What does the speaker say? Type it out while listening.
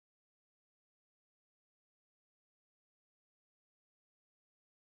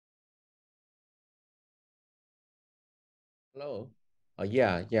Hello.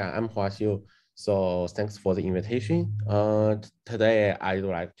 Yeah, I'm Huaxiu. So thanks for the invitation. Today I'd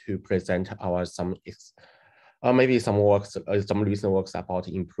like to present our maybe some works, some recent works about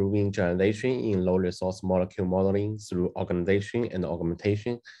improving generalization in low resource molecule modeling through organization and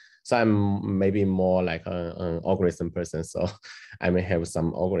augmentation. So I'm maybe more like an algorithm person. So I may have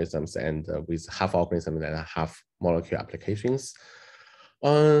some algorithms and with half algorithms and half molecule applications.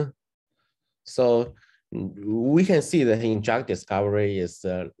 Uh, so we can see that in drug discovery is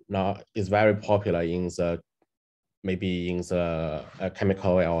now is very popular in the maybe in the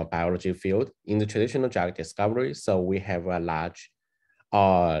chemical or biology field. In the traditional drug discovery, so we have a large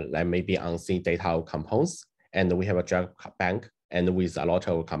like maybe unseen data of compounds, and we have a drug bank and with a lot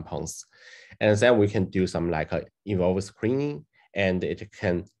of compounds. And then we can do some like involved screening, and it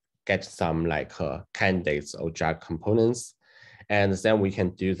can get some like candidates or drug components. And then we can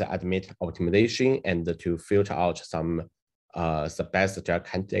do the admit optimization and to filter out some the best drug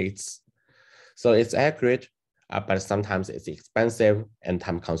candidates. So it's accurate, but sometimes it's expensive and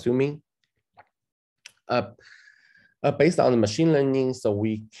time consuming. Uh, Based on the machine learning, so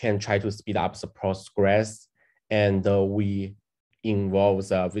we can try to speed up the progress, and we involve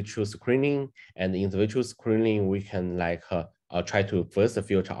the virtual screening. And in the virtual screening, we can like try to first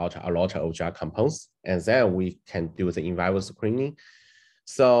filter out a lot of drug compounds, and then we can do the in vivo screening.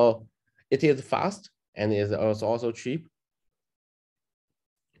 So it is fast and is also cheap.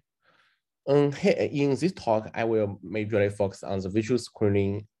 In this talk, I will majorly focus on the visual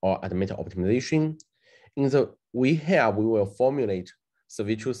screening or admit optimization. We will formulate the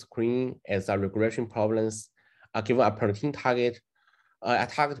visual screening as a regression problems, given a protein target, a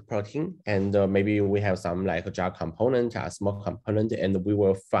target protein, and maybe we have some like a jar component, a small component, and we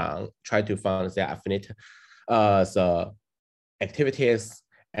will try to find the affinity, the activities.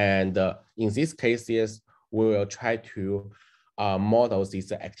 And in these cases, we will try to model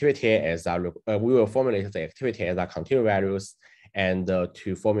this activity as we will formulate the activity as a continuous values and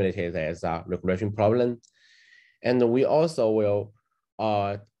to formulate it as a regression problem. And we also will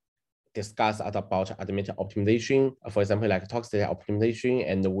discuss about admit optimization, for example, like toxicity optimization,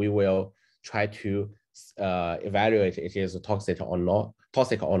 and we will try to evaluate it is toxic or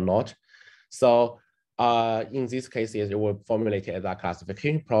not. So in these cases, it will formulate as a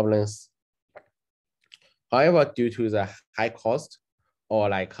classification problems. However, due to the high cost or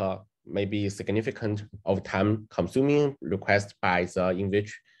like maybe significant of time consuming request by the in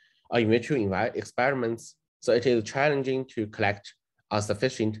vitro experiments, so it is challenging to collect a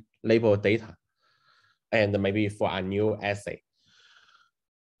sufficient label data and maybe for a new assay.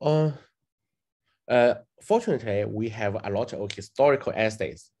 Uh, Fortunately, we have a lot of historical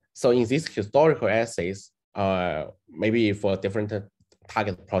assays. So in these historical assays, maybe for different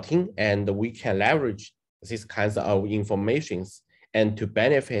target protein, and we can leverage these kinds of informations and to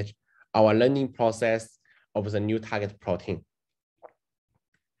benefit our learning process of the new target protein.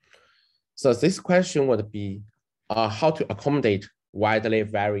 So this question would be how to accommodate widely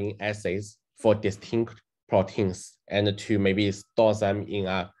varying assays for distinct proteins and to maybe store them in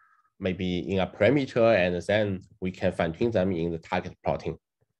a parameter, and then we can fine tune them in the target protein.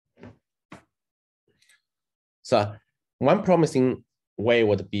 So one promising way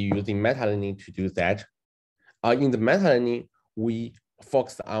would be using meta-learning to do that. In the meta-learning, we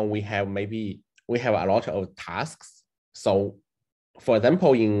focus on we have a lot of tasks. So for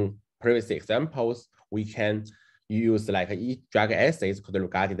example, in previous examples, we can use like each drug assays could be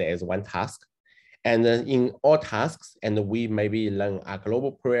regarded as one task. And then in all tasks, and we maybe learn a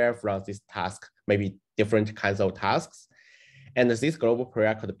global prayer from this task, maybe different kinds of tasks. And this global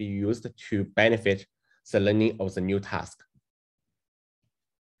prayer could be used to benefit the learning of the new task.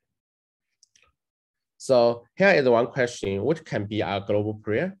 So here is one question, what can be a global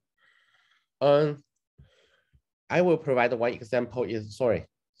prayer? I will provide one example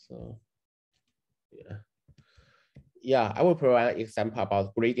I will provide an example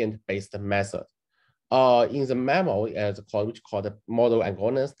about gradient-based method. In the memo, which called model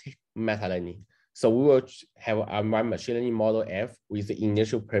agnostic meta-learning. So we will have a one machine learning model F with the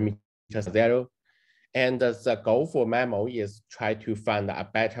initial parameter 0. And the goal for memo is try to find a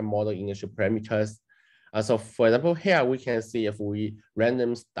better model initial parameters. So for example, here we can see if we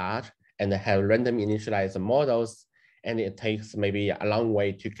random start and have random initialized models, and it takes maybe a long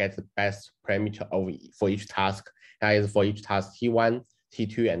way to get the best parameter for each task. That is for each task T1,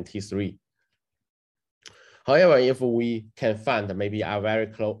 T2, and T3. However, if we can find maybe a very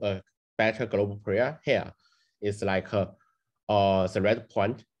better global pair, here is like the red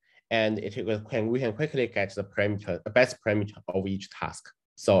point, and we can quickly get the best parameter of each task.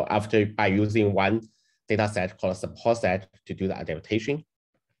 So by using one data set called support set to do the adaptation.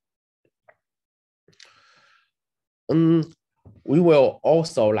 We will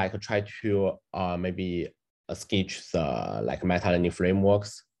also like try to maybe sketch the like meta-learning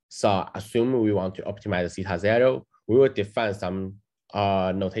frameworks. So assume we want to optimize theta zero, we will define some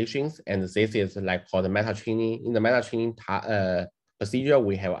notations, and this is like called meta training. In the meta training procedure,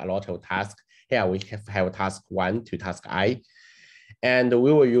 we have a lot of tasks. Here we have task 1 to task I, and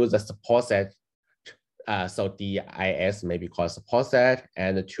we will use the support set. So DIS may be called support set,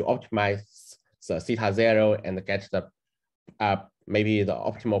 and to optimize the theta zero and get the maybe the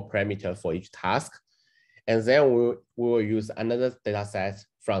optimal parameter for each task. And then we will use another data set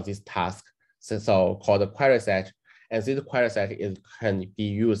from this task, so called the query set. And this query set can be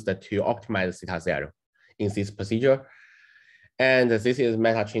used to optimize theta zero in this procedure. And this is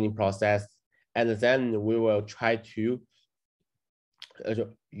meta training process. And then we will try to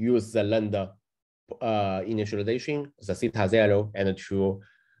use the learned initialization, the theta zero, and to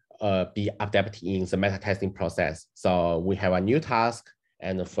be adapted in the meta testing process. So we have a new task,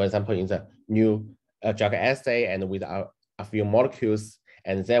 and for example, in the new drug assay, and with a few molecules,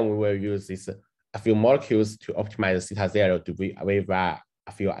 and then we will use this a few molecules to optimize theta zero to with a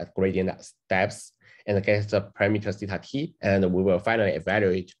few gradient steps and get the parameter theta t, and we will finally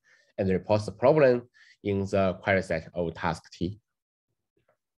evaluate and report the problem in the query set of task t.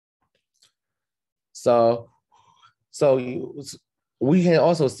 So we can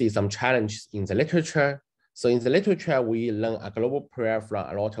also see some challenges in the literature. So in the literature, we learn a global prayer from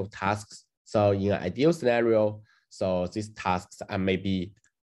a lot of tasks. So in an ideal scenario, so these tasks are maybe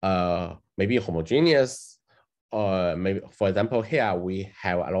homogeneous, or maybe, for example, here we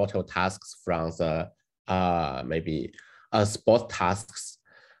have a lot of tasks from the maybe sport tasks.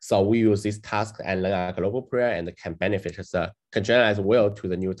 So we use this task and learn a global prayer and can can generalize well to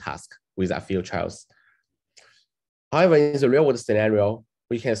the new task with a few trials. However, in the real world scenario,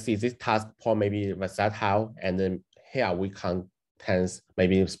 we can see this task pool may be versatile, and then here we contains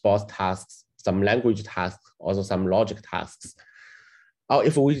maybe sports tasks, some language tasks, also some logic tasks. Or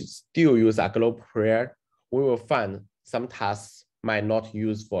if we still use a global prayer, we will find some tasks might not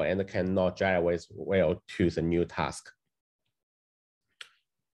useful and cannot generate well to the new task.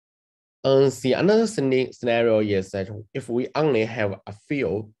 See, another scenario is that if we only have a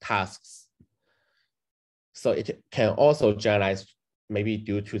few tasks, so it can also generalize maybe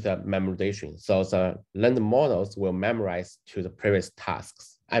due to the memorization. So the learned models will memorize to the previous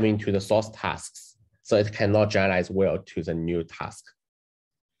tasks, to the source tasks. So it cannot generalize well to the new task.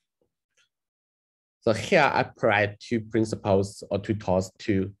 So here I provide two principles or two thoughts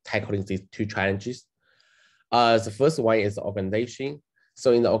to tackling these two challenges. The first one is organization.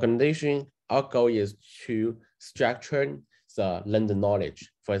 So in the organization, our goal is to structure the learned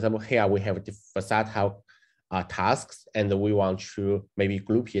knowledge. For example, here we have versatile tasks, and we want to maybe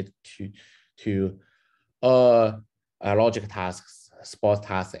group it to logic tasks, sports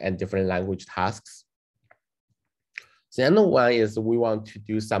tasks, and different language tasks. The other one is we want to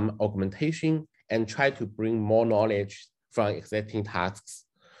do some augmentation and try to bring more knowledge from existing tasks.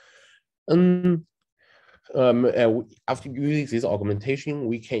 After using this augmentation,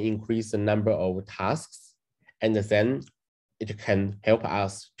 we can increase the number of tasks, and then it can help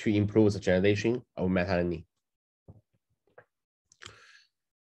us to improve the generation of meta-learning.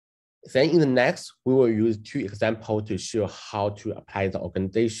 Then in the next, we will use two examples to show how to apply the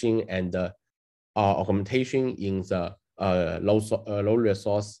organization and augmentation in the low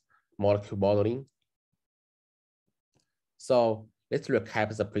resource molecule modeling. So let's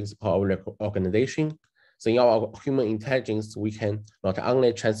recap the principle of organization. So in our human intelligence, we can not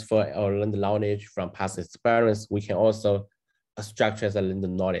only transfer our learned knowledge from past experience, we can also structure the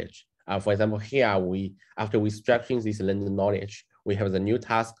learned knowledge. For example, here after we structuring this learned knowledge, we have the new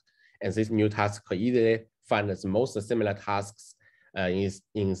task, and this new task could easily find the most similar tasks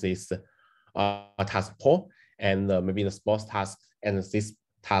in this task pool, and maybe the sports tasks, and these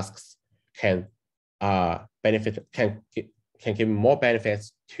tasks can can give more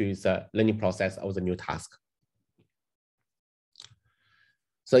benefits to the learning process of the new task.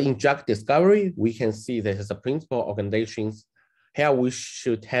 So in drug discovery, we can see there is a principal organizations. Here we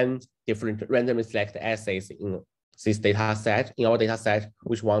should 10 different randomly selected assays in this data set, in our data set,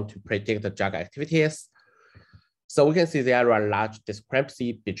 which want to predict the drug activities. So we can see there are large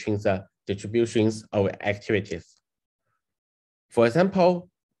discrepancy between the distributions of activities. For example,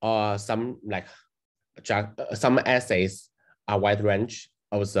 some assays are wide range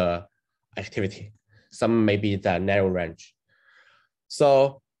of the activity. Some may be the narrow range.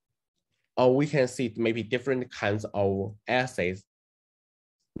 So we can see maybe different kinds of assays,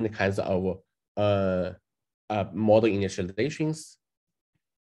 different kinds of model initializations.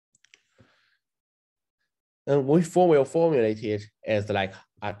 And we will formulate it as like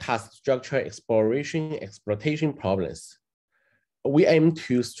a task structure exploitation problems. We aim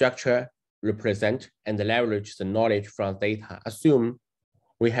to structure, represent, and leverage the knowledge from data. Assume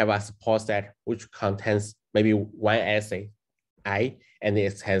we have a support set which contains maybe one essay, I, and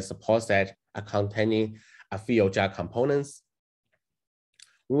it has support set containing a few jar components.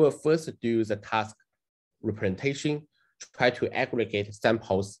 We will first do the task representation, try to aggregate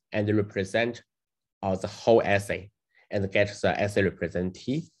samples and represent the whole essay and get the essay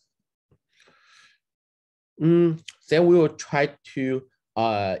representative. Then we will try to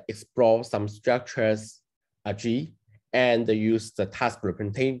explore some structures G and use the task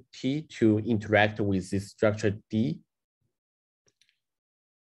representative to interact with this structure D.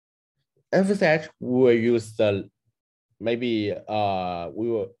 After that, we will use the maybe we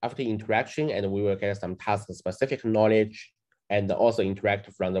will after interaction and we will get some task specific knowledge and also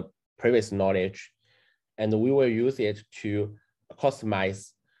interact from the previous knowledge. And we will use it to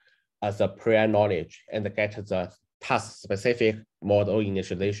customize the prior knowledge and get the task-specific model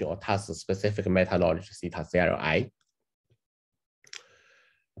initialization or task-specific meta-knowledge theta 0I.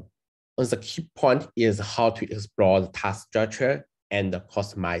 And the key point is how to explore the task structure and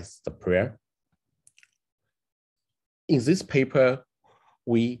customize the prior. In this paper,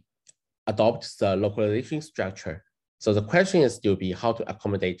 we adopt the localization structure. So the question is still be how to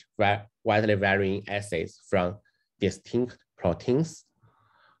accommodate widely varying essays from distinct proteins.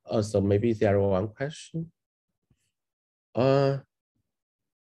 So maybe there is one question. Does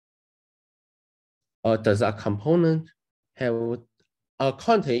a component have a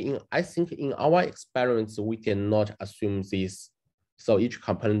content? I think in our experiments, we cannot assume this. So each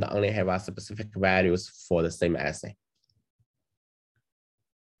component only have a specific values for the same assay.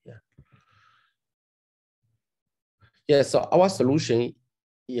 Yeah, so our solution,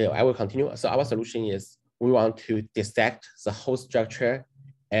 I will continue. So our solution is we want to dissect the whole structure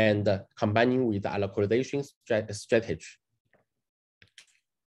and combining with a localization strategy.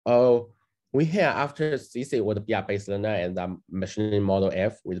 We here after this would be a base learner and a machine learning model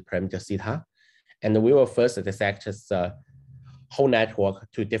F with parameter theta. And we will first dissect the whole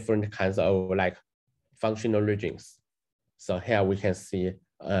network to different kinds of like functional regions. So here we can see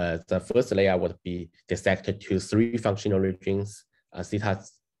the first layer would be dissected to 3 functional regions, theta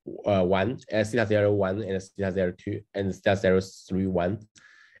 1, theta 0, 1, and theta 0, 2, and theta 0, 3, 1.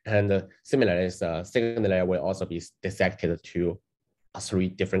 And similarly, the second layer will also be dissected to 3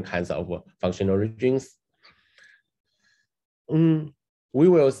 different kinds of functional regions. We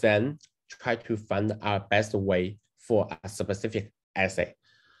will then try to find our best way for a specific assay.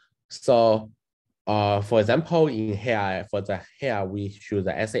 So for example, in here, we choose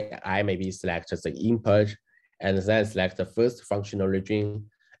the assay I, maybe select the input and then select the first functional region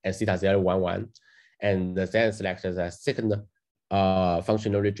and theta 0, 1, 1, and then select the second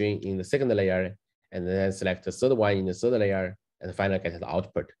functional region in the second layer, and then select the third one in the third layer, and finally get the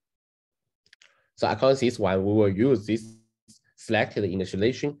output. So according to this one, we will use this selected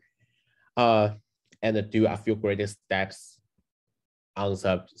initialization and do a few graded steps on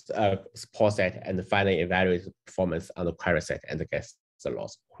the support set and finally evaluate the performance on the query set and get the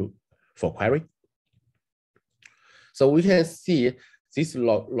loss for query. So we can see this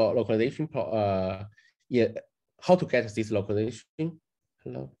localization, how to get this localization.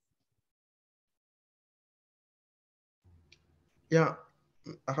 Hello. Yeah,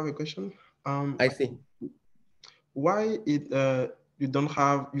 I have a question. I see. Why you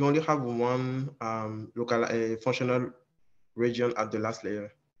only have one local functional region at the last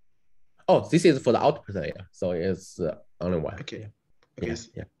layer? Oh, this is for the output layer, so it's only one. Okay. Okay.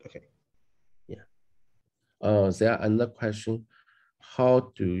 Yeah. Okay. Yeah. There another question.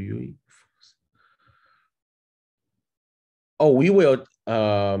 How do you? Oh, we will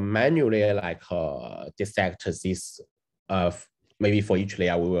manually like dissect this. Maybe for each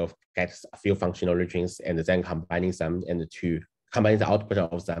layer, we will get a few functional regions and then combining them and to combine the output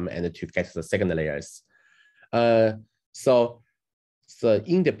of them and to get the second layers. So the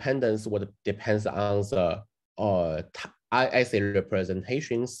independence would depends on the assay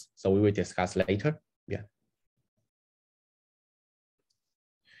representations. So we will discuss later. Yeah.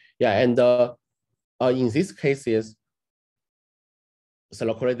 Yeah, and in these cases, the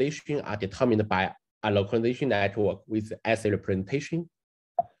localization are determined by a localization network with assay representation.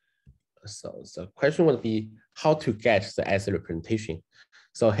 So the question would be how to get the assay representation.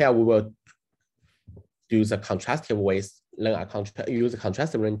 So here we will do the contrastive ways, use the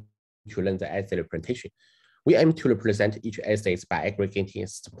contrastive learning to learn the assay representation. We aim to represent each assay by aggregating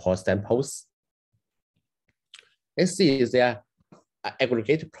support samples. Let's see, their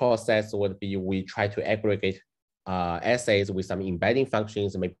aggregate process would be we try to aggregate essays with some embedding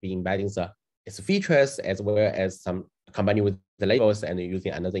functions, maybe embedding its features as well as some combining with the labels and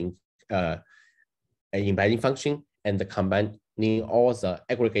using another embedding function and combining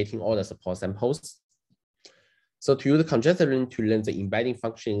aggregating all the support samples. So to use conjecture learning to learn the embedding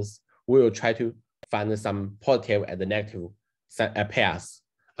functions, we will try to find some positive and negative pairs,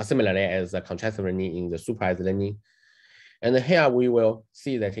 similarly as the conjecture learning in the supervised learning. And here we will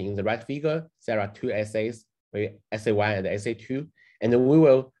see that in the right figure, there are two essays, essay 1 and essay 2, and we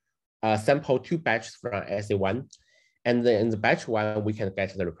will sample two batches from essay 1. And then in the batch 1, we can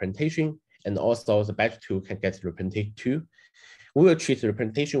get the representation, and also the batch 2 can get the representation 2. We will treat the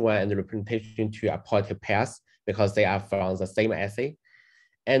representation 1 and the representation 2 are positive pairs because they are from the same essay.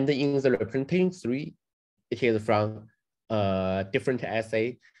 And in the representation 3, it is from a different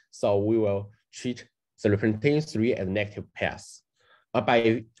essay. So we will treat the representation 3 as negative pairs.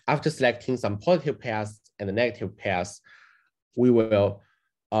 After selecting some positive pairs and negative pairs, we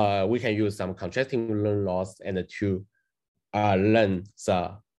can use some contrasting learn loss and to learn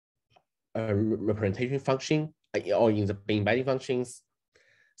the representation function or in the embedding functions.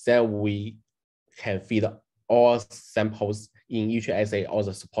 Then we can feed all samples in each essay, all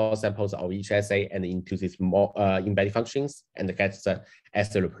the support samples of each essay, and into these more embedding functions and get the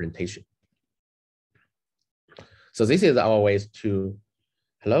essay representation. So this is our ways to,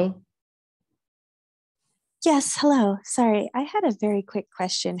 hello? Yes, hello. Sorry, I had a very quick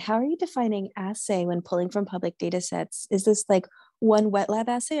question. How are you defining assay when pulling from public data sets? Is this like one wet lab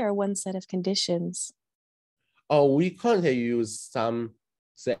assay or one set of conditions? Oh, we currently use the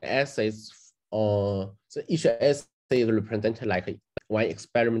assays, so each assay is represented like one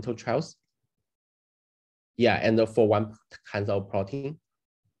experimental trials. Yeah, and for one kind of protein.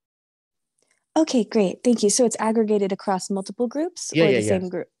 Okay, great. Thank you. So it's aggregated across multiple groups or the same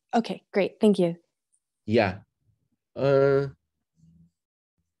group? Okay, great. Thank you. Yeah. I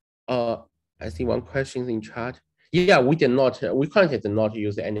see one question in chat. Yeah, we currently did not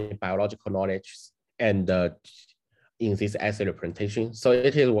use any biological knowledge and in this assay representation. So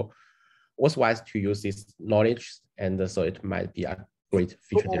it was wise to use this knowledge, and so it might be a great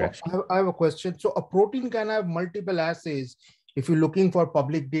future direction. I have a question. So a protein can have multiple assays if you're looking for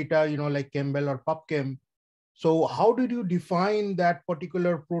public data, like Campbell or PubChem. So how did you define that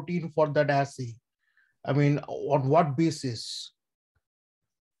particular protein for that assay? I mean, on what basis?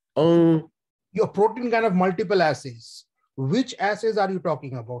 Your protein can have multiple assays. Which assays are you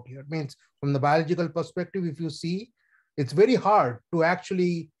talking about here? It means from the biological perspective, if you see, it's very hard to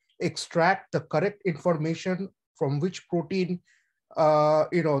actually extract the correct information from which protein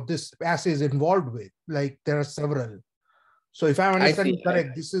this assay is involved with. Like there are several. So if I'm understanding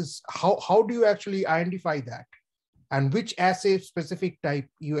correct, this is how do you actually identify that? And which assay specific type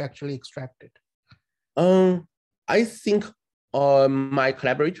you actually extracted? I think my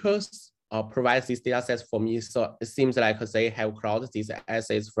collaborators provide these data sets for me. So it seems like they have crawled these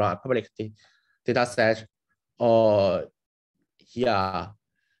assays from a public data set. Yeah.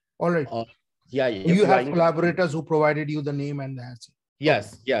 All right. Yeah. You have collaborators who provided you the name and the assay.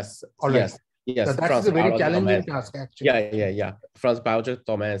 Yes. Okay. Yes. All right. Yes. So that's a very challenging task, actually. Yeah. From the biological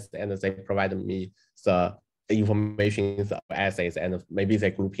domains, and they provided me the information of assays, and maybe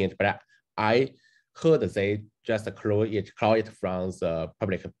they group it. But I heard they just crawl it from the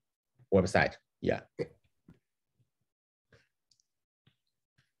public website. Yeah.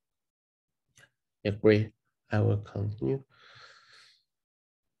 Great. I will continue.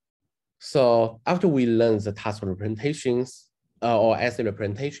 So after we learn the task representations or assay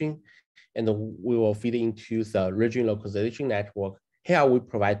representation, and we will feed into the region localization network. Here we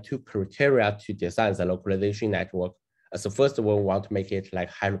provide two criteria to design the localization network. So first one, we want to make it like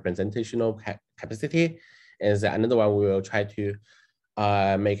high representational capacity, and the another one we will try to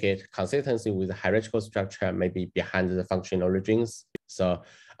make it consistency with the hierarchical structure, maybe behind the functional regions. So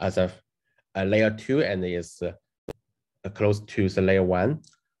as a layer 2 and is close to the layer 1.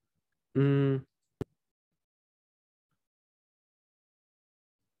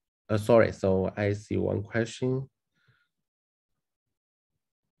 Sorry, so I see one question.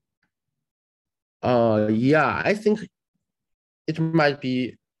 Yeah, I think it might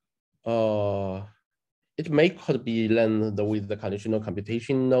be, could be learned with the conditional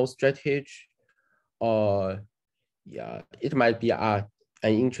computational strategy. Yeah, it might be an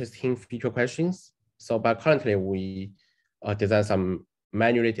interesting future questions. So, but currently we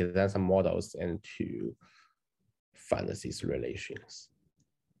manually design some models and to find these relations.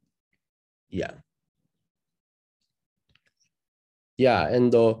 Yeah. Yeah,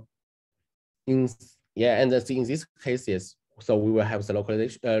 and Yeah, and in these cases, so we will have the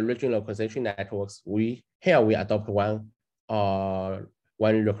localization, region localization networks. We adopt one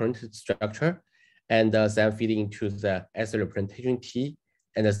recurrent structure, and then feed into the assay representation T,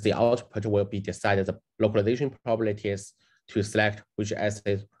 and the output will be decided the localization probabilities to select which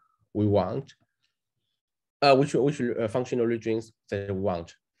assays we want, which functional regions that we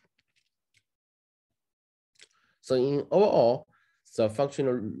want. So in overall, the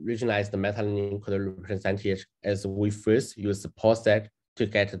functional regionalized meta-learning could represent it as we first use the pause set to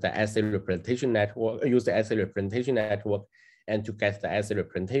get the assay representation network, use the assay representation network and to get the assay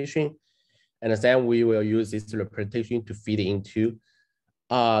representation. And then we will use this representation to feed into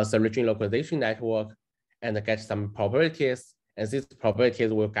the region localization network and get some probabilities. And these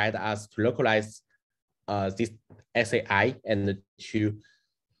probabilities will guide us to localize this SAI and to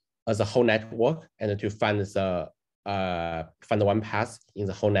the whole network and to find the one path in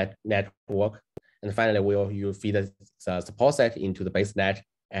the whole network. And finally, we'll feed the support set into the base net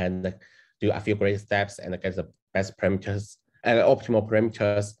and do a few great steps and get the best parameters and optimal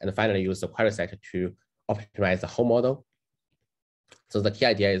parameters. And finally, use the query set to optimize the whole model. So the key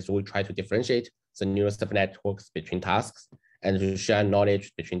idea is we try to differentiate the neural networks between tasks and to share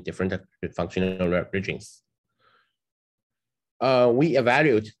knowledge between different functional regions. We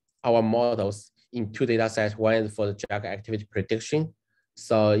evaluate our models in two data sets. One is for the drug activity prediction.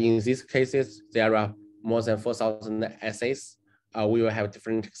 So in these cases, there are more than 4,000 assays. We will have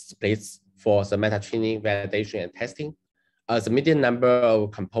different splits for the meta-training, validation, and testing. The median number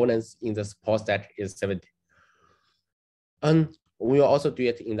of components in the support set is 70. And we will also do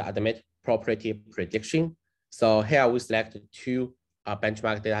it in the admit property prediction. So here we select two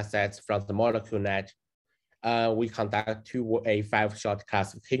benchmark data sets from the molecule net. We conduct 5 short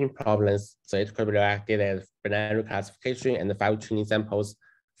classification problems. So it could be acted as binary classification and 5 training samples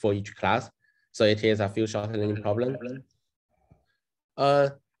for each class. So it is a few short learning problem.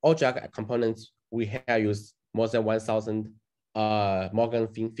 All drug components, we here use more than 1,000 Morgan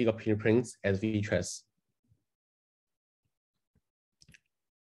fingerprints as features.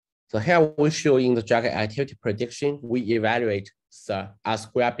 So here we show in the drug activity prediction, we evaluate the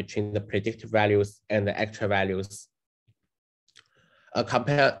R-square between the predicted values and the actual values.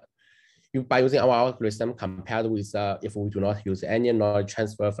 By using our algorithm compared with if we do not use any knowledge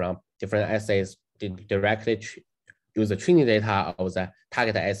transfer from different assays, directly use the training data of the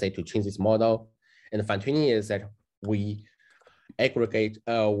target assay to train this model. And fine tuning is that we aggregate,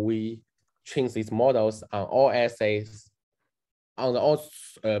 we train these models on all assays, on all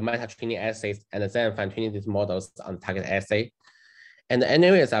meta-training assays, and then fine-tuning these models on target assay. And the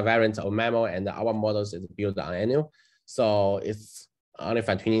NU is a variant of MAMO, and our models is built on NU. So it's only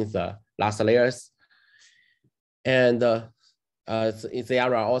fine-tuning the last layers. And there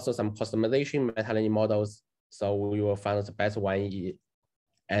are also some customization meta-learning models. So we will find the best one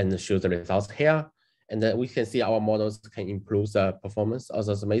and show the results here. And then we can see our models can improve the performance.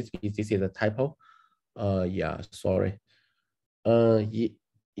 Also, maybe this is a typo. Yeah, sorry.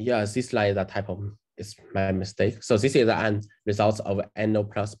 Yeah, this slide is a typo. It's my mistake. So this is the results of NO++.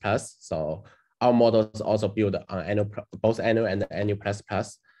 So our models also build on both NO and NO++.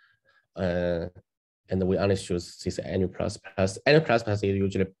 And we only choose this NO++. NO++ is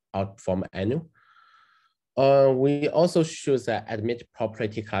usually outperform NO. We also choose the admit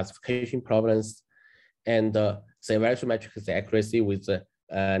property classification problems, and the evaluation metric is the accuracy with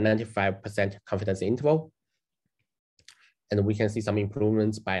 95% confidence interval. And we can see some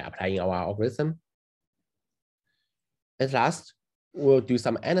improvements by applying our algorithm. At last, we'll do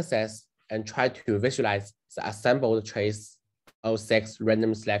some analysis and try to visualize the assembled trace of 6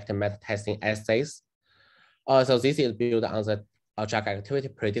 random selected meta-testing assays. So this is built on the drug activity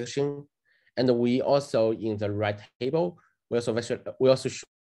prediction. And we also, in the right table, we also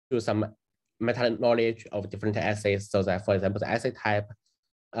show some meta knowledge of different assays. So that, for example, the assay type,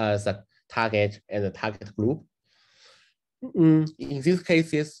 the target, and the target group. In these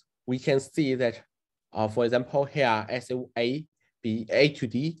cases, we can see that, for example, here, assay A, B, A to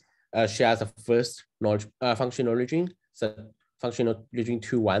D shares the first knowledge, functional region, the functional region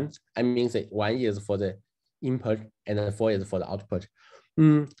 2, 1. I mean that 1 is for the input and then 4 is for the output.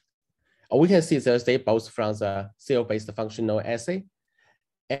 We can see that they both from the cell-based functional assay.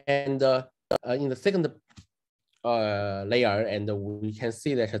 And in the second layer, and we can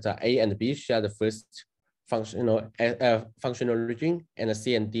see that the A and B share the first functional region, and the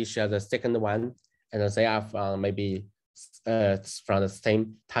C and D share the second one, and they are from maybe from the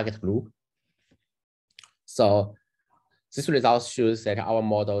same target group. So this result shows that our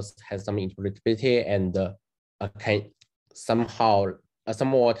models have some interpretability and can somehow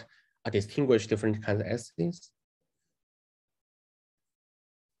somewhat distinguish different kinds of essays.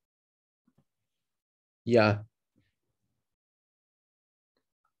 Yeah.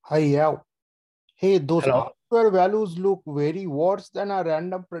 Hi, yeah. Hey, those Hello. R-square values look very worse than a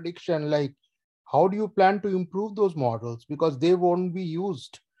random prediction. Like, how do you plan to improve those models? Because they won't be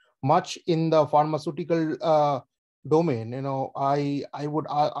used much in the pharmaceutical domain. I would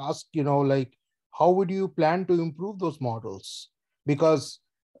ask, like, how would you plan to improve those models? Because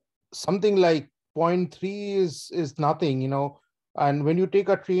something like 0.3 is nothing, and when you take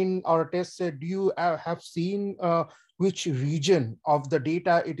a train or a test set, do you have seen which region of the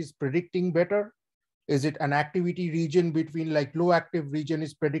data it is predicting better? Is it an activity region between, like, low active region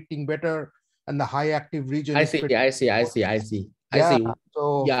is predicting better and the high active region I is see. predicting I see.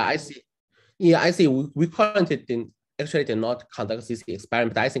 so Yeah, I see. Yeah, I see. We currently actually did not conduct this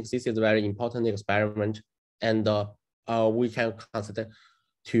experiment, but I think this is a very important experiment, and we can consider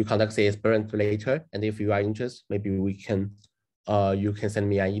to conduct the experiment later. And if you are interested, maybe we can, you can send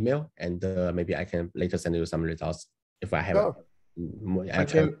me an email, and maybe I can later send you some results if I have a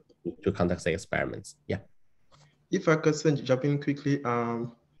chance to conduct the experiments. Yeah. If I could jump in quickly,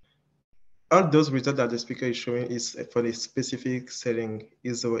 all those results that the speaker is showing is for the specific setting,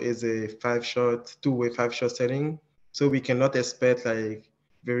 is a two-way 5-shot setting. So we cannot expect like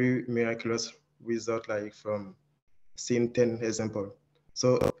very miraculous result like from seeing 10 example.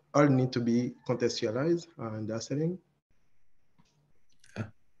 So all need to be contextualized in that setting.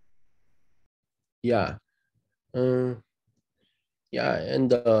 Yeah. Yeah,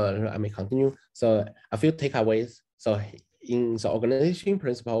 and I may continue. So a few takeaways. So in the organization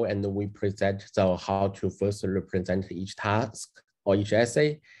principle, and we present how to first represent each task or each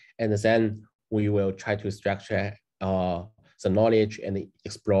essay, and then we will try to structure the knowledge and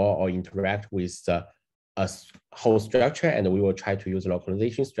explore or interact with the whole structure, and we will try to use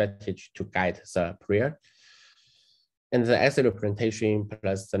localization strategy to guide the prayer. And the essay representation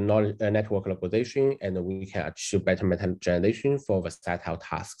plus the knowledge, network localization, and we can achieve better meta generation for versatile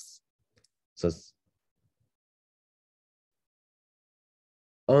tasks. So,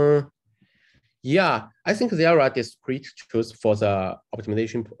 yeah, I think there are discrete tools for the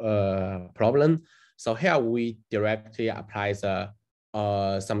optimization problem. So here we directly apply the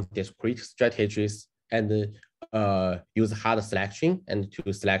some discrete strategies and use hard selection and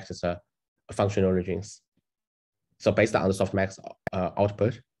to select the functional regions. So based on the softmax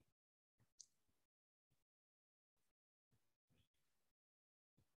output.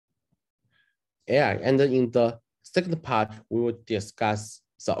 Yeah, and in the second part, we will discuss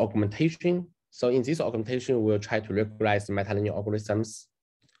the augmentation. So in this augmentation, we'll try to regularize meta-learning algorithms.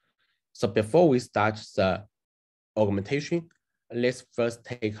 So before we start the augmentation, let's first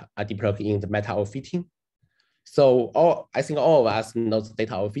take a deep look in the meta overfitting. So I think all of us know the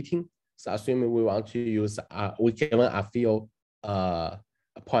data overfitting. So assuming we want to use, we given a few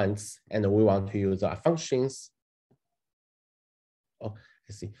points and we want to use functions. Oh,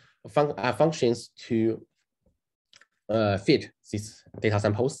 I see. Functions to fit these data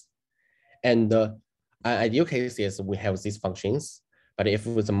samples. And an ideal case is we have these functions, but if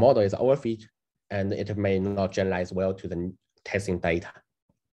the model is overfit, and it may not generalize well to the testing data.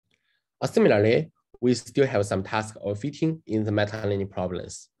 Similarly, we still have some task overfitting in the meta-learning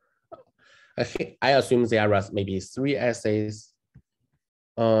problems. I assume there are maybe 3 essays.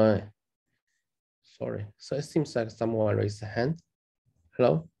 Sorry, so it seems like someone raised a hand.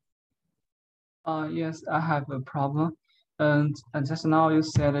 Hello? Yes, I have a problem. And just now you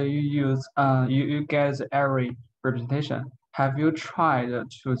said you get the array representation. Have you tried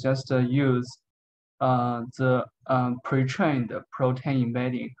to just use the pre-trained protein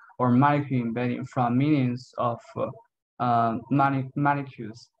embedding or molecule embedding from millions of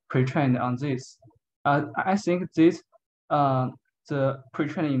molecules pre-trained on this? I think this the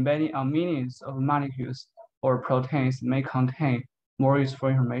pre-trained embedding on millions of molecules or proteins may contain more useful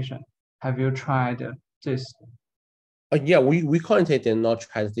information. Have you tried this? Yeah, we currently did not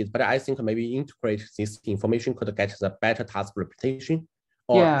try this, but I think maybe integrate this information could get the better task representation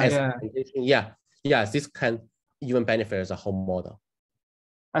or yeah, this can even benefit the whole model.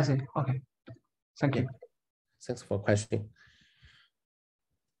 I see. Okay. Thank you. Thanks for the question.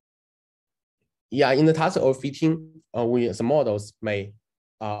 Yeah, in the task overfitting, the models may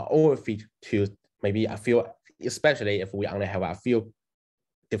overfit to maybe a few, especially if we only have a few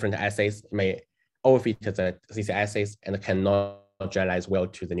different assays, may overfit these assays and cannot generalize well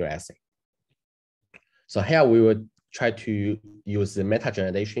to the new assay. So here we will try to use the meta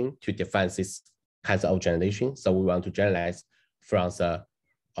generalization to define this kinds of generalization. So we want to generalize from the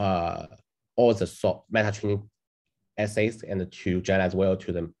all the meta training assays and to generalize well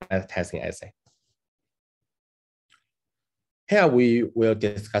to the meta testing assay. Here we will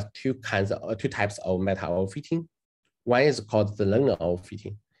discuss two types of meta overfitting. One is called the learner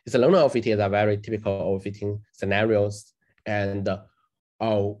overfitting. The learner overfitting is a very typical overfitting scenarios, and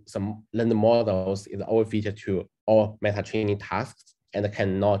some learner models is overfitted to all meta training tasks and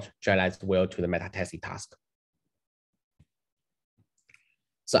cannot generalize well to the meta testing task.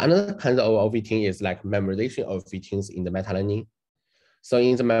 So another kind of overfitting is like memorization overfittings in the meta learning. So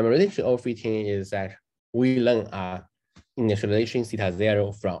in the memorization overfitting is that we learn initialization theta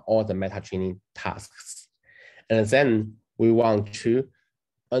 0 from all the meta training tasks. And then we want to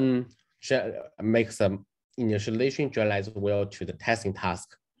make some initialization generalize well to the testing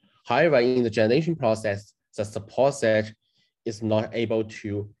task. However, in the generation process, the support set is not able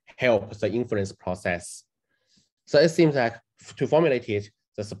to help the inference process. So it seems like to formulate it,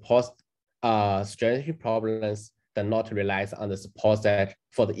 the support generation problems do not rely on the support set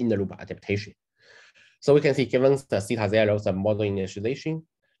for the inner loop adaptation. So we can see given the theta 0, the model initialization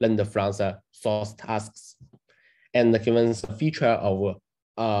learned from the source tasks, and given the feature of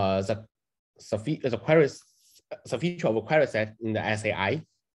the feature of a query set in the SAI,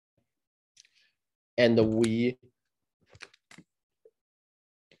 and we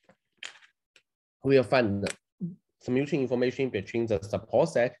will find the mutual information between the support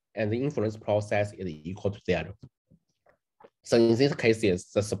set and the inference process is equal to 0. So in these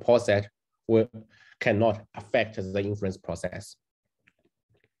cases, the support set cannot affect the inference process.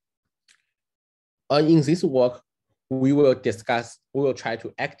 In this work, we will try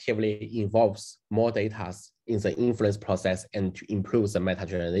to actively involve more data in the inference process and to improve the meta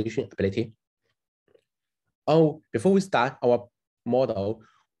generalization ability. Before we start our model,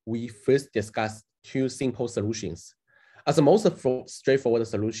 we first discuss two simple solutions. As the most straightforward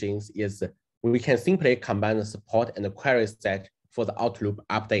solutions is we can simply combine the support and the query set for the out loop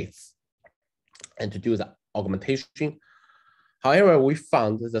updates and to do the augmentation. However, we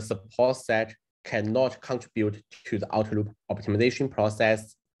found that the support set cannot contribute to the out loop optimization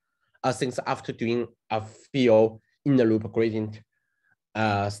process, since after doing a few inner loop gradient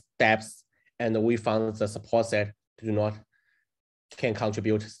steps, and we found the support set can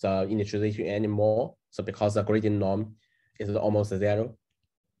contribute the initialization anymore. So because the gradient norm is almost 0.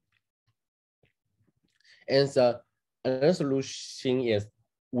 And another solution is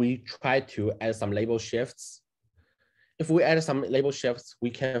we try to add some label shifts. If we add some label shifts, we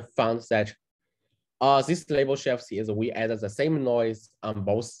can find that this label shifts is we add the same noise on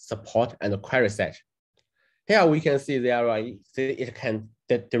both support and the query set. Here we can see it can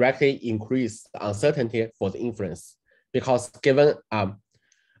directly increase the uncertainty for the inference, because given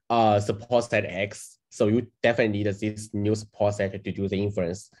support set X, so you definitely need this new support set to do the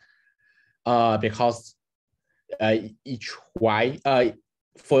inference, because each Y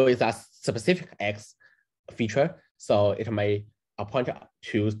for that specific X feature, so it may point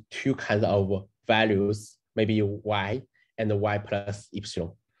to two kinds of values, maybe Y and Y plus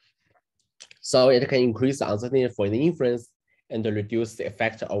epsilon. So it can increase the uncertainty for the inference and reduce the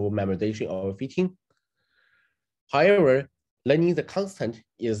effect of memorization overfitting. However, learning the constant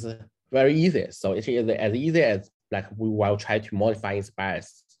is very easy. So it is as easy as like we will try to modify its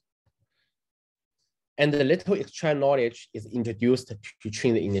bias. And the little extra knowledge is introduced to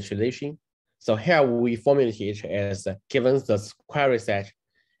train the initialization. So here we formulate it as given the query set,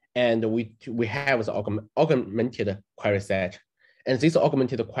 and we have the augmented query set. And this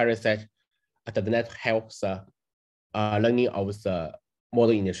augmented query set does not help the learning of the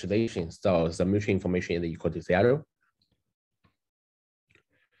model initialization. So the mutual information is equal to 0.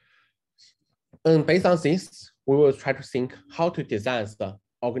 And based on this, we will try to think how to design the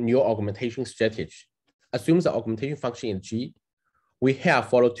new augmentation strategy. Assume the augmentation function is G. We here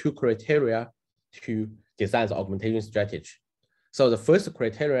follow two criteria to design the augmentation strategy. So the first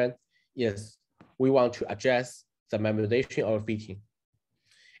criterion is we want to address the memorization overfitting,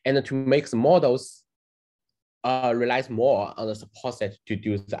 and to make the models relies more on the support set to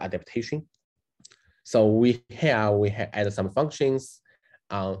do the adaptation. So we have added some functions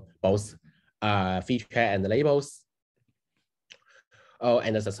on both feature and labels,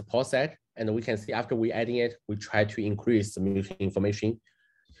 and as a support set. And we can see after we adding it, we try to increase the mutual information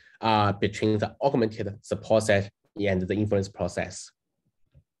between the augmented support set and the inference process.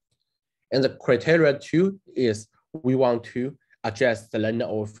 And the criteria 2 is we want to address the learner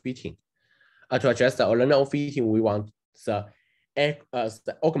overfitting. To address the learner overfitting, we want the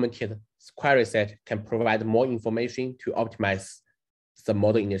augmented query set can provide more information to optimize the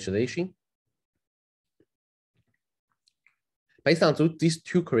model initialization. Based on these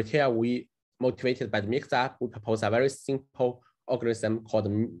two criteria, we motivated by the mix-up, we propose a very simple algorithm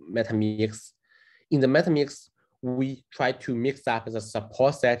called meta mix. In the meta mix, we try to mix up the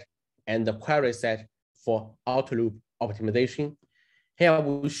support set and the query set for outer loop optimization. Here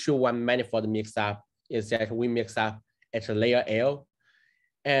we show one manifold mix-up is that we mix up at layer L,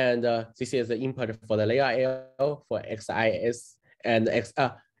 and this is the input for the layer L for XIS and F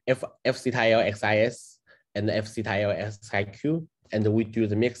theta L XIS and F theta L SIQ, and we do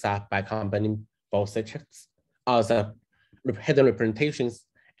the mix-up by combining both sets, the hidden representations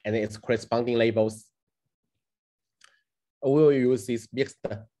and its corresponding labels. We will use these mixed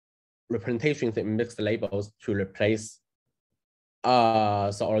representations and mixed labels to replace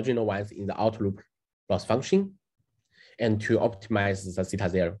the original ones in the outer loop loss function and to optimize the theta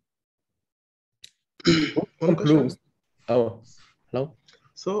zero. One question. Oh, hello?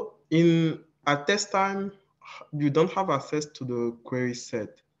 So at test time, you don't have access to the query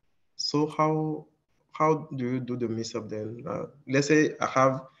set. So how do you do the mix-up then? Let's say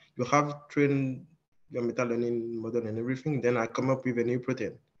you have trained your meta learning model and everything, then I come up with a new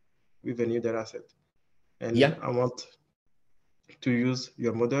protein, with a new data set. And yeah, I want to use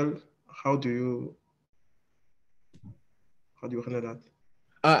your model. How do you handle that?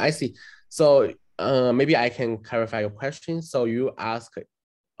 I see. So maybe I can clarify your question. So you ask,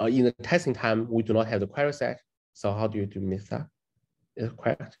 in the testing time, we do not have the query set. So how do you do mix-up? Is it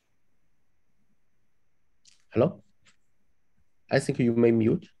correct? Hello? I think you may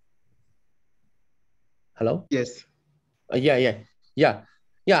mute. Hello? Yes. We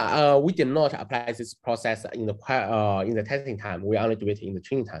did not apply this process in the testing time. We only do it in the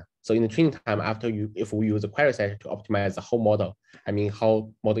training time. So in the training time, if we use the query set to optimize the whole model,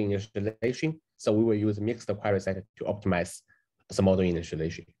 whole model initialization, so we will use mixed query set to optimize the model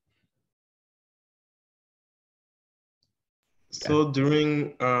initialization. So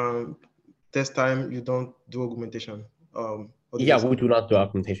during test time, you don't do augmentation? We do not do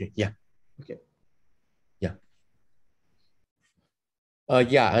augmentation. Yeah. Okay. Yeah.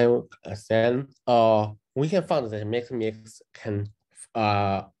 Then we can find that mix can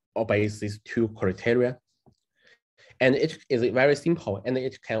obey these two criteria, and it is very simple, and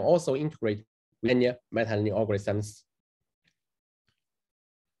it can also integrate linear meta-learning algorithms.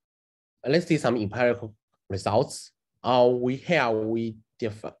 Let's see some empirical results. We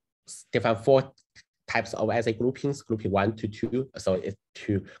define 4 types of assay groupings, grouping 1 to 2, so it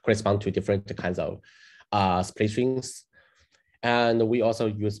to correspond to different kinds of split strings. And we also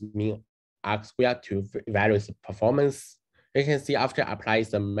use mean arc square to evaluate the performance. You can see after applying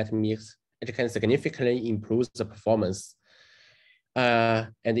the meta mix, it can significantly improve the performance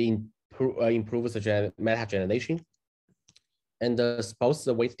and improve the meta generation. And both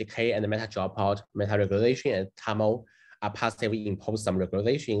the weight decay and the meta dropout, meta regulation, and TAMO are positively impose some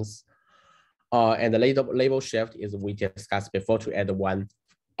regulations. And the label shift is we discussed before to add one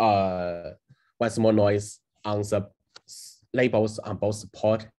small noise on the labels on both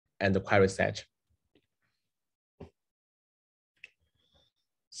support and the query set.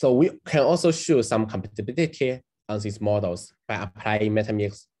 So we can also show some compatibility on these models by applying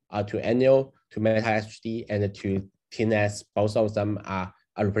MetaMix to Annual, to MetaHD, and to TNS. Both of them are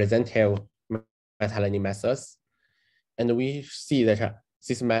representative meta-learning methods. And we see that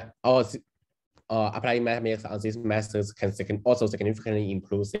applying MetaMix on these methods can also significantly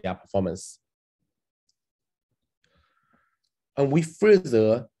improve their performance. And we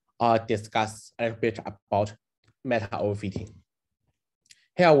further discuss a little bit about meta overfitting.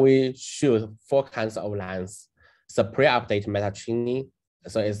 Here we show 4 kinds of lines. The pre-update meta training,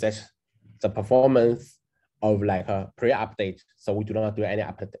 so is that the performance of like a pre-update. So we do not do any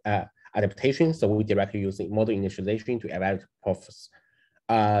adaptation. So we directly use the model initialization to evaluate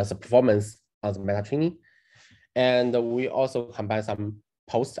the performance of the meta training. And we also combine some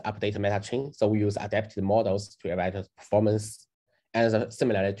post-update meta chain. So we use adapted models to evaluate performance, and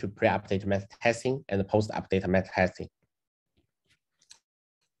similarly to pre-update meta testing and post-update meta testing.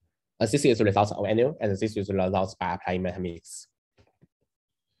 This is the results of Annual, and this is the results by applying MetaMix.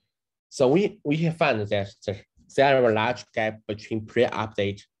 So we found that there are a large gap between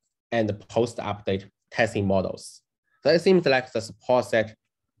pre-update and post-update testing models. So it seems like the support set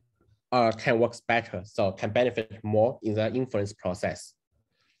can work better, so can benefit more in the inference process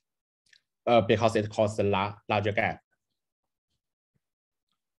because it causes a larger gap.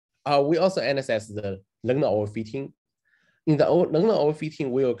 We also analyze the learner overfitting. In the learner overfitting,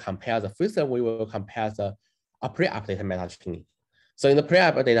 we will compare the pre-updated meta training. So in the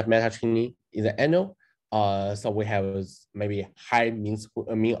pre-updated meta training in the Annual, so we have maybe high mean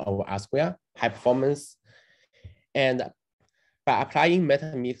over R square, high performance. And by applying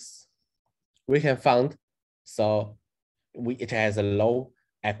MetaMix we can find, so it has a low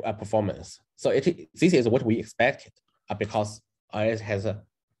performance. So this is what we expected because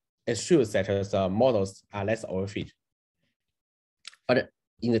it shows that the models are less overfit. But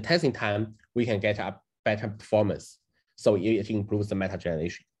in the testing time, we can get a better performance. So it improves the meta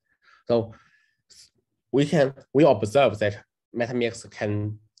generation. So we observe that MetaMix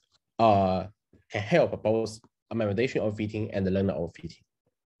can help both memorization overfitting and learner overfitting.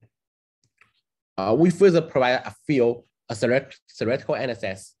 We further provide a theoretical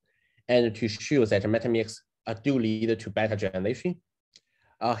analysis and to show that MetaMix do lead to better generation.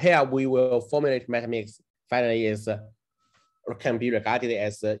 Here we will formulate MetaMix finally can be regarded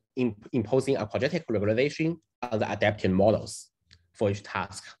as imposing a quadratic regularization on the adaptive models for each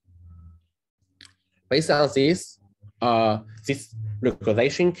task. Based on this, this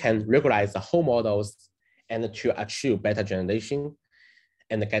regularization can regularize the whole models and to achieve better generation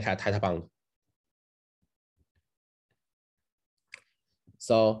and get a tighter bound.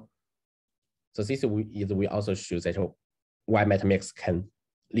 So this is we also show that why MetaMix can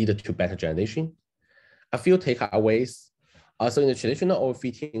lead to better generation. A few takeaways. Also in the traditional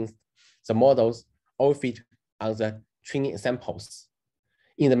overfitting, the models overfit on the training samples.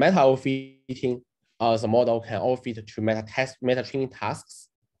 In the meta overfitting, the model can overfit to meta training tasks,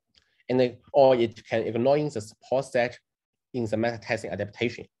 or it can ignoring the support set in the meta testing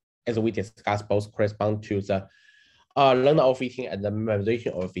adaptation, as we discussed both correspond to the learner overfitting and the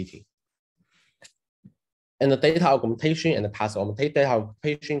memorization overfitting. And the data augmentation and the task augmentation, data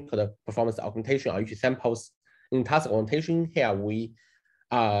augmentation could performance augmentation on each samples. In task augmentation, here we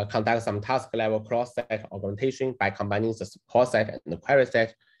conduct some task level cross-set augmentation by combining the support set and the query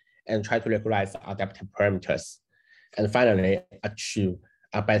set and try to regularize the adaptive parameters. And finally, achieve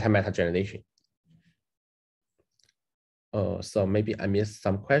a better meta generation. So maybe I missed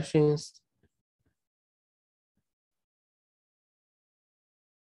some questions.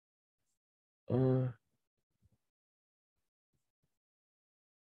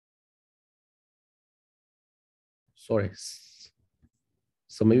 Sorry.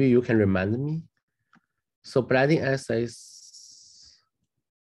 So maybe you can remind me. So blending essays.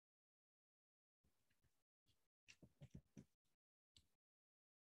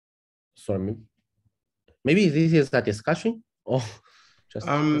 Sorry, maybe this is a discussion or just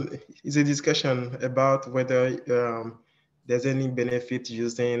it's a discussion about whether there's any benefit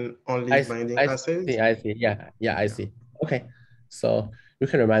using only binding assays. I see. Yeah, I see. Okay, so you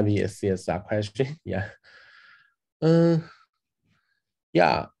can remind me if there's a question. Yeah.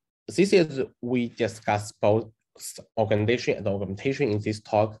 Yeah, this is we discussed both organization and augmentation in this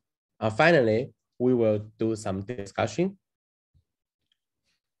talk. Finally, we will do some discussion.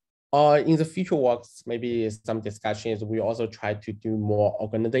 In the future works, maybe some discussions, we also try to do more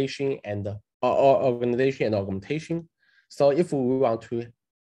organization and augmentation. So if we want to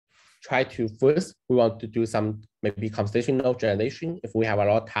try to first, we want to do some maybe computational generation. If we have a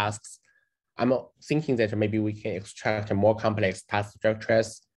lot of tasks, I'm thinking that maybe we can extract more complex task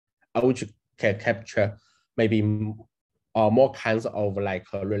structures, which can capture maybe more kinds of like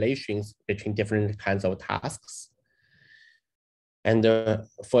relations between different kinds of tasks. And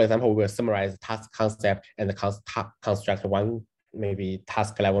for example, we will summarize task concept and construct one maybe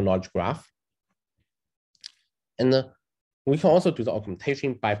task level knowledge graph. And we can also do the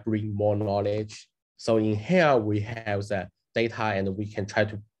augmentation by bringing more knowledge. So in here, we have the data and we can try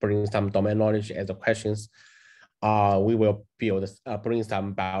to bring some domain knowledge as the questions. We will bring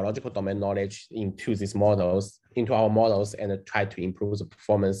some biological domain knowledge into these models, into our models, and try to improve the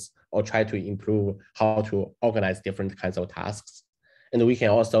performance or try to improve how to organize different kinds of tasks. And we can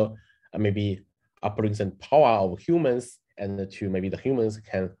also maybe bring the power of humans, and to maybe the humans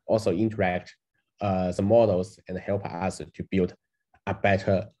can also interact the models and help us to build a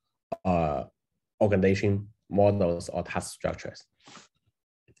better organization models or task structures.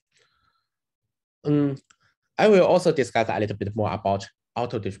 I will also discuss a little bit more about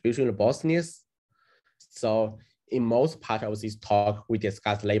auto-distribution robustness. So in most part of this talk, we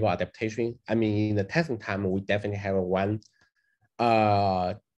discuss label adaptation. I mean, in the testing time, we definitely have one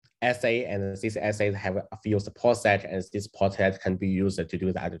essay, and these essays have a few support set, and this support set can be used to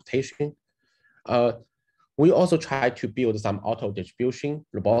do the adaptation. We also try to build some auto-distribution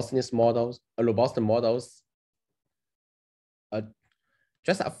robustness models, robust models.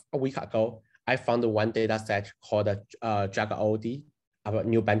 Just a week ago, I found one data set called JAG-OD, a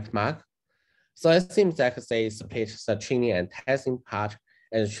new benchmark. So it seems like they split the training and testing part,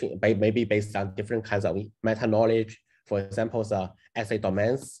 and maybe based on different kinds of meta knowledge. For example, the essay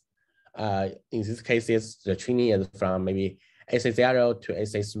domains. In these cases, the training is from maybe essay 0 to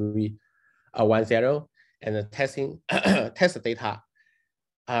essay 3. 1, 0, and the testing test data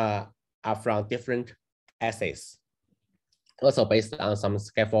are from different assays. Also based on some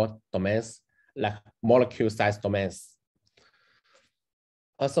scaffold domains, like molecule size domains.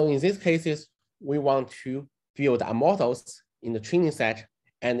 So in these cases, we want to build our models in the training set,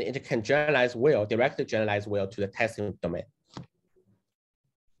 and it can generalize well, directly generalize well to the testing domain.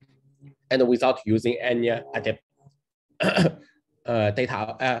 And without using any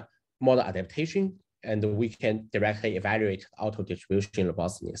data model adaptation, and we can directly evaluate auto distribution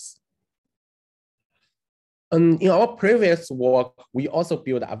robustness. In our previous work, we also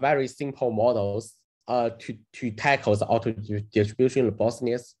built a very simple models to tackle the auto distribution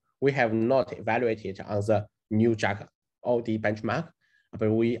robustness. We have not evaluated on the new JAG OD benchmark,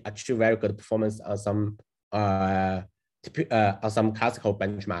 but we achieve very good performance on some classical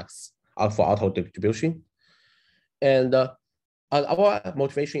benchmarks for auto distribution. And our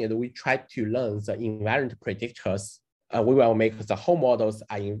motivation is we try to learn the invariant predictors. We will make the whole models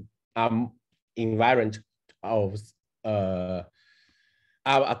are invariant of our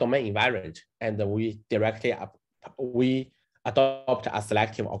domain invariant, and we adopt a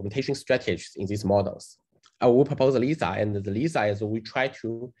selective augmentation strategies in these models. We propose Lisa, and the Lisa is we try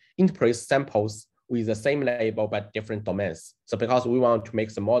to interpret samples with the same label but different domains. So because we want to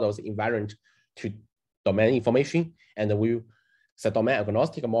make the models invariant to domain information, and the domain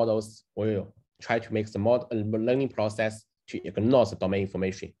agnostic models will try to make the learning process to ignore the domain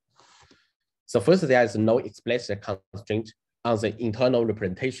information. So first, there is no explicit constraint on the internal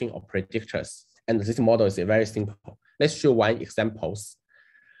representation of predictors, and this model is very simple. Let's show one example.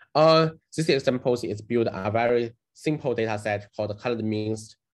 This example is built on a very simple data set called colored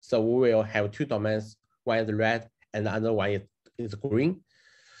means. So we will have two domains, one is red and the other one is green.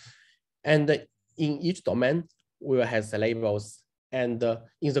 And in each domain, we will have the labels. And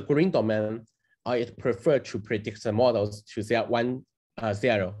in the green domain, it prefers to predict the models to 1,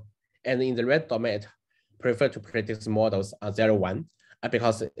 0. And in the red domain, it prefers to predict the models on 0, 1,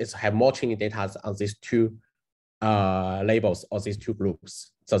 because it have more training data on these two labels or these two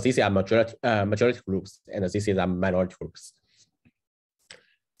groups. So these are majority groups, and this is a minority groups.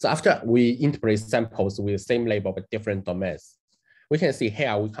 So after we integrate samples with the same label but different domains, we can see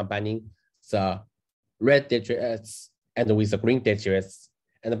here we're combining the red digits and with the green digits.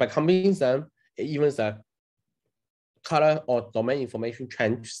 And by combining them, even the color or domain information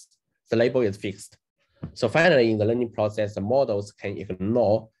changes, the label is fixed. So finally, in the learning process, the models can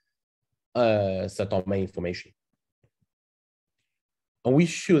ignore the domain information. And we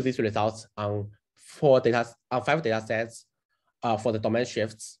show these results on 5 data sets for the domain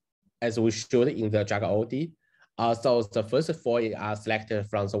shifts, as we showed in the JAG OD. So the first 4 are selected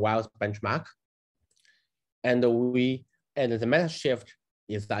from the Valence benchmark, and the meta shift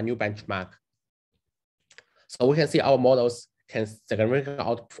is a new benchmark. So we can see our models can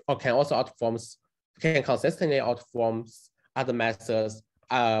can consistently outperform other methods.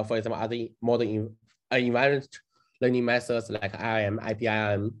 For example, other model invariant learning methods like IIM,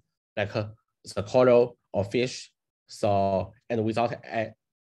 IPIM, like the coral or fish. So, and without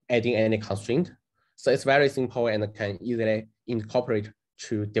adding any constraint. So it's very simple and can easily incorporate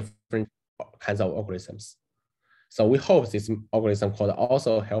to different kinds of algorithms. So we hope this algorithm could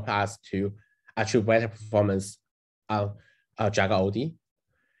also help us to achieve better performance on JAG OD.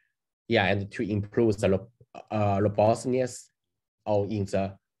 Yeah, and to improve the robustness in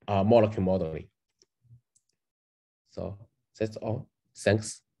the molecule modeling. So that's all.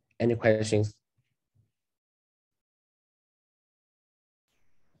 Thanks. Any questions?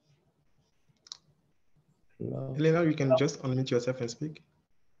 No. Elena, you can just unmute yourself and speak.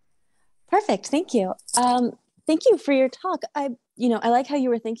 Perfect. Thank you. Thank you for your talk. I like how you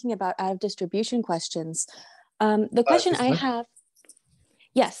were thinking about out of distribution questions. The question I have,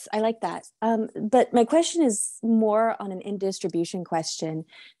 yes, I like that. But my question is more on an in-distribution question,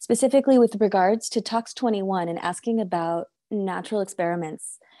 specifically with regards to Tox 21 and asking about natural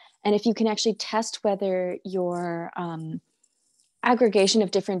experiments. And if you can actually test whether your aggregation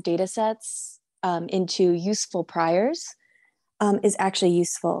of different data sets into useful priors is actually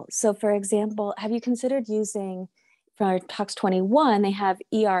useful. So for example, have you considered using, for Tox 21, they have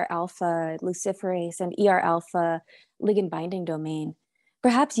ER alpha luciferase and ER alpha ligand binding domain.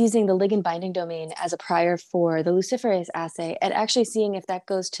 Perhaps using the ligand binding domain as a prior for the luciferase assay and actually seeing if that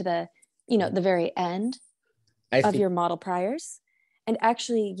goes to the, the very end of your model priors, and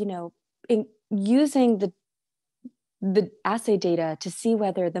actually, using the assay data to see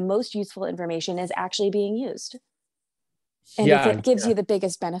whether the most useful information is actually being used. And if it gives you the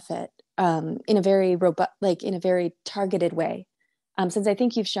biggest benefit in a very robust, in a very targeted way since I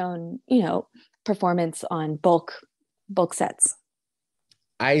think you've shown, performance on bulk sets.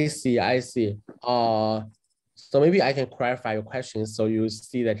 I see. So maybe I can clarify your question. So you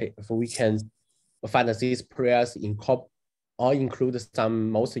see that if we can find these pairs include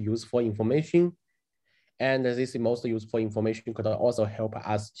some most useful information, and this most useful information could also help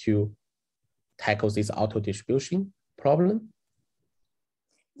us to tackle this auto distribution problem.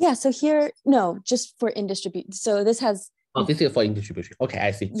 Yeah, so here, no, just for in distribution. So this has. Oh, this is for in distribution. Okay,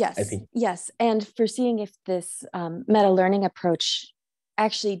 I see. Yes, I see. Yes. And for seeing if this meta learning approach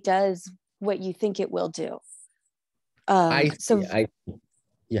actually does what you think it will do. I see.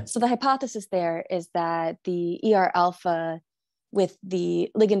 Yeah. So the hypothesis there is that the ER alpha with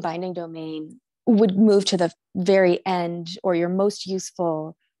the ligand binding domain would move to the very end or your most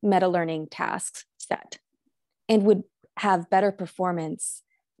useful meta learning tasks set and would have better performance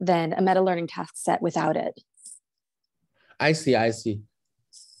than a meta learning task set without it. I see.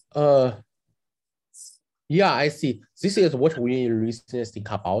 Yeah, I see. This is what we recently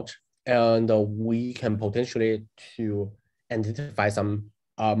think about, and we can potentially to identify some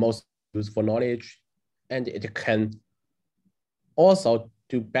most useful knowledge, and it can also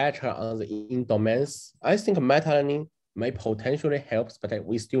do better on the in domains. I think meta learning may potentially help, but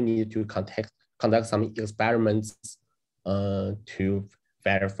we still need to conduct some experiments to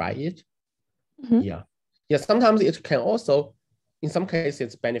verify it. Mm-hmm. Yeah. Sometimes it can also, in some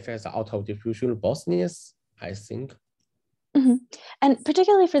cases, benefits out of diffusion robustness, I think. Mm-hmm. And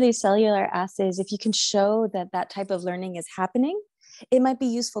particularly for these cellular assays, if you can show that that type of learning is happening, it might be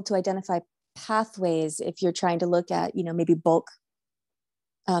useful to identify pathways if you're trying to look at, maybe bulk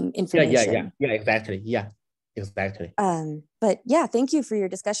information. Yeah, exactly. Yeah, exactly. But yeah, thank you for your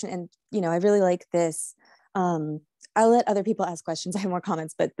discussion. And, I really like this. I'll let other people ask questions. I have more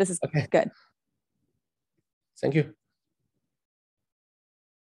comments, but this is okay. Good. Thank you.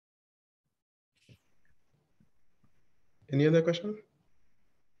 Any other question?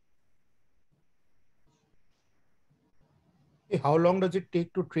 How long does it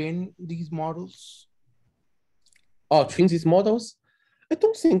take to train these models? Oh, train these models? I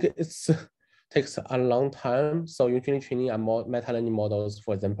don't think it takes a long time. So usually training a meta learning models,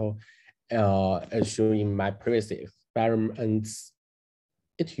 for example, as shown in my previous experiments,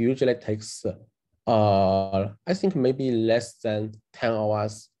 it usually takes I think maybe less than 10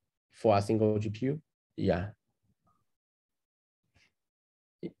 hours for a single GPU. Yeah.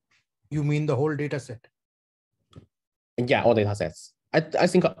 You mean the whole data set? Yeah, all data sets. I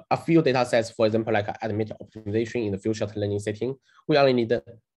think a few data sets, for example, like admit optimization in the few shot learning setting, we only need,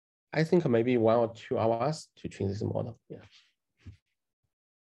 I think maybe 1 or 2 hours to train this model. Yeah.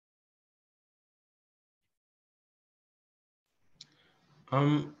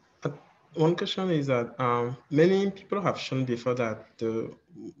 One question is that many people have shown before that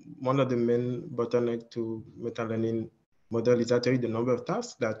one of the main bottleneck to meta learning model is actually the number of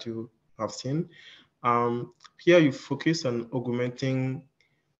tasks that you have seen. Here you focus on augmenting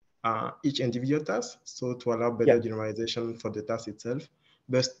each individual task, so to allow better generalization for the task itself.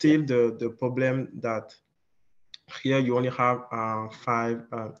 But still, the problem that here you only have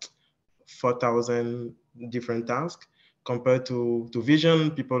 4,000 different tasks. Compared to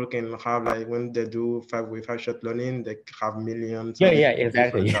vision, people can have, like, when they do 5-way 5-shot learning, they have millions of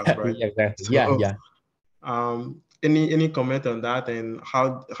exactly. different tasks, right? Exactly. So, any comment on that, and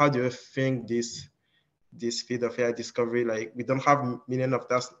how do you think this field of AI discovery, like, we don't have millions of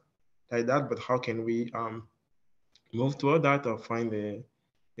tasks like that, but how can we move toward that, or find a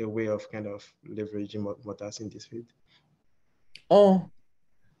way of kind of leveraging more tasks in this field? Oh,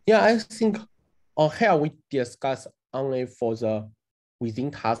 yeah, I think here we discuss only for the within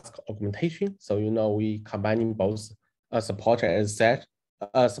task augmentation. So, we combining both a support set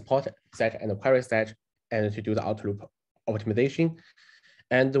and a query set, and to do the out loop optimization.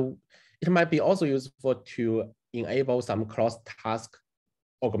 And it might be also useful to enable some cross-task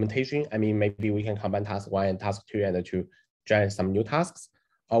augmentation. I mean, maybe we can combine task 1 and task 2 and to generate some new tasks.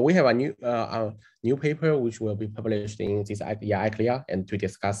 We have a new paper which will be published in this year ICLEA and to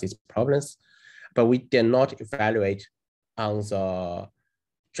discuss these problems, but we did not evaluate on the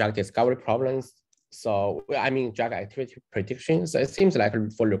drug discovery problems. So, I mean, drug activity prediction. So it seems like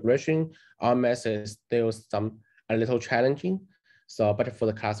for regression, our method is still a little challenging. So, but for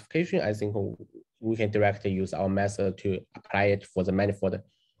the classification, I think we can directly use our method to apply it for the manifold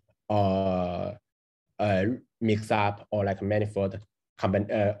mix up, or like manifold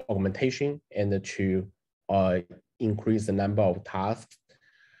augmentation, and to increase the number of tasks.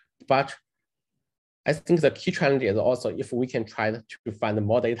 But I think the key challenge is also, if we can try to find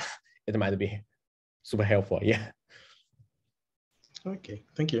more data, it might be super helpful. Yeah. Okay,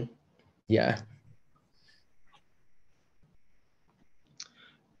 thank you. Yeah.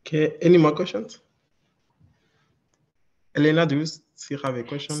 Okay, any more questions? Elena, do you still have a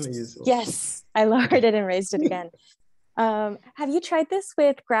question? Yes, I lowered it and raised it again. Have you tried this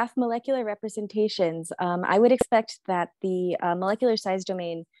with graph molecular representations? I would expect that the molecular size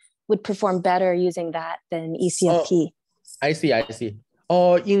domain would perform better using that than ECFP. I see.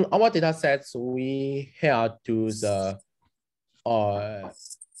 In our data sets, we have to the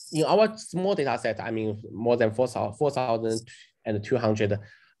in our small data set, I mean, more than 4,200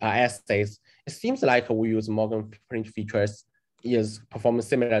 assays, it seems like we use Morgan print features is performing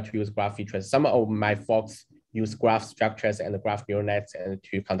similar to use graph features. Some of my folks use graph structures and graph neural nets and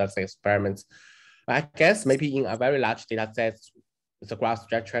to conduct experiments. I guess maybe in a very large data set, the graph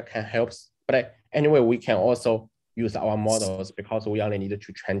structure can help. But anyway, we can also use our models because we only need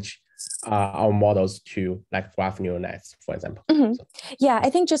to change our models to like graph neural nets, for example. Mm-hmm. So, yeah,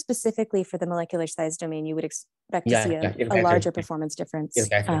 I think just specifically for the molecular size domain, you would expect to see exactly. a larger performance difference.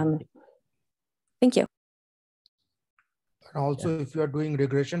 Exactly. Thank you. And also, if you are doing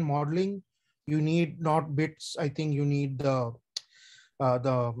regression modeling, you need not bits. I think you need the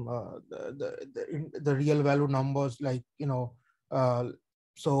real value numbers, like, you know,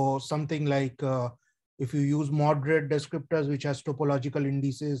 so something like if you use moderate descriptors, which has topological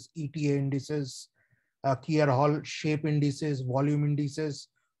indices, ETA indices, Kier-Hall shape indices, volume indices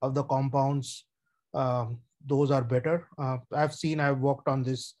of the compounds, those are better. I've worked on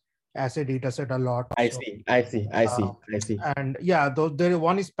this assay data set a lot. I see. And yeah, there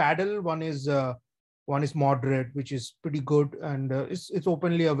one is paddle, one is moderate, which is pretty good, and it's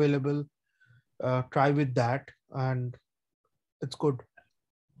openly available. Try with that, and it's good.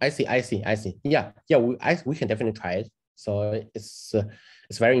 I see. Yeah, we can definitely try it. So it's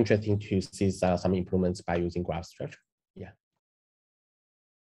very interesting to see some improvements by using graph structure.